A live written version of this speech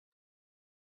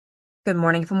Good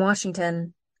morning from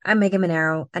Washington. I'm Megan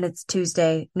Mineiro, and it's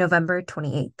Tuesday, November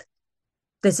 28th.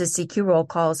 This is CQ Roll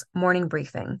Call's morning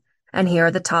briefing, and here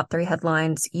are the top three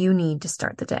headlines you need to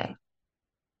start the day.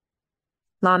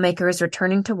 Lawmakers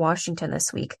returning to Washington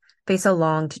this week face a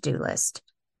long to-do list.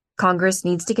 Congress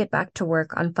needs to get back to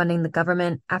work on funding the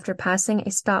government after passing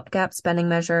a stopgap spending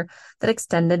measure that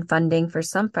extended funding for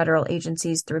some federal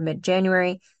agencies through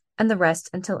mid-January and the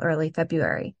rest until early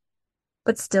February.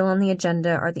 But still on the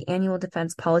agenda are the annual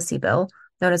defense policy bill,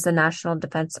 known as the National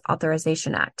Defense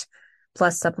Authorization Act,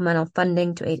 plus supplemental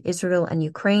funding to aid Israel and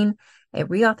Ukraine, a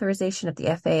reauthorization of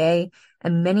the FAA,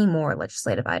 and many more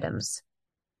legislative items.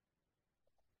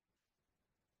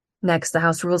 Next, the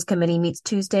House Rules Committee meets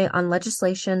Tuesday on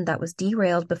legislation that was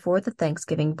derailed before the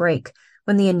Thanksgiving break,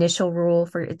 when the initial rule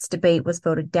for its debate was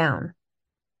voted down.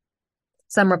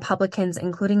 Some Republicans,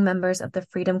 including members of the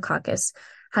Freedom Caucus,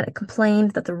 had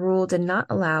complained that the rule did not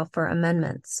allow for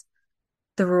amendments.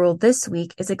 The rule this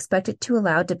week is expected to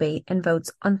allow debate and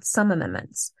votes on some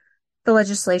amendments. The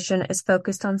legislation is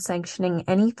focused on sanctioning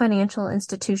any financial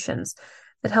institutions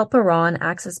that help Iran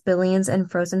access billions in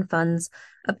frozen funds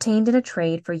obtained in a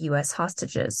trade for U.S.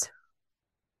 hostages.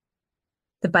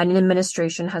 The Biden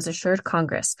administration has assured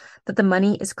Congress that the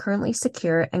money is currently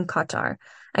secure in Qatar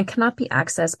and cannot be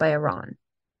accessed by Iran.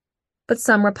 But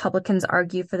some Republicans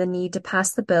argue for the need to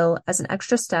pass the bill as an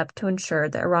extra step to ensure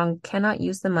that Iran cannot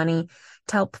use the money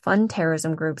to help fund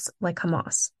terrorism groups like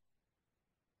Hamas.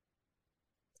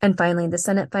 And finally, the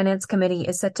Senate Finance Committee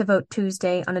is set to vote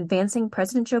Tuesday on advancing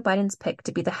President Joe Biden's pick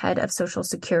to be the head of Social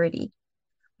Security.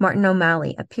 Martin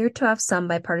O'Malley appeared to have some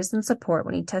bipartisan support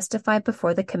when he testified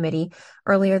before the committee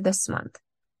earlier this month.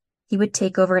 He would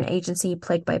take over an agency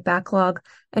plagued by backlog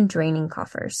and draining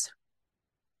coffers.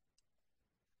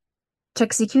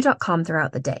 Check CQ.com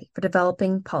throughout the day for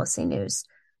developing policy news.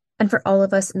 And for all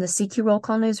of us in the CQ Roll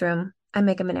Call newsroom, I'm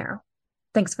Megan Mineiro.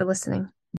 Thanks for listening.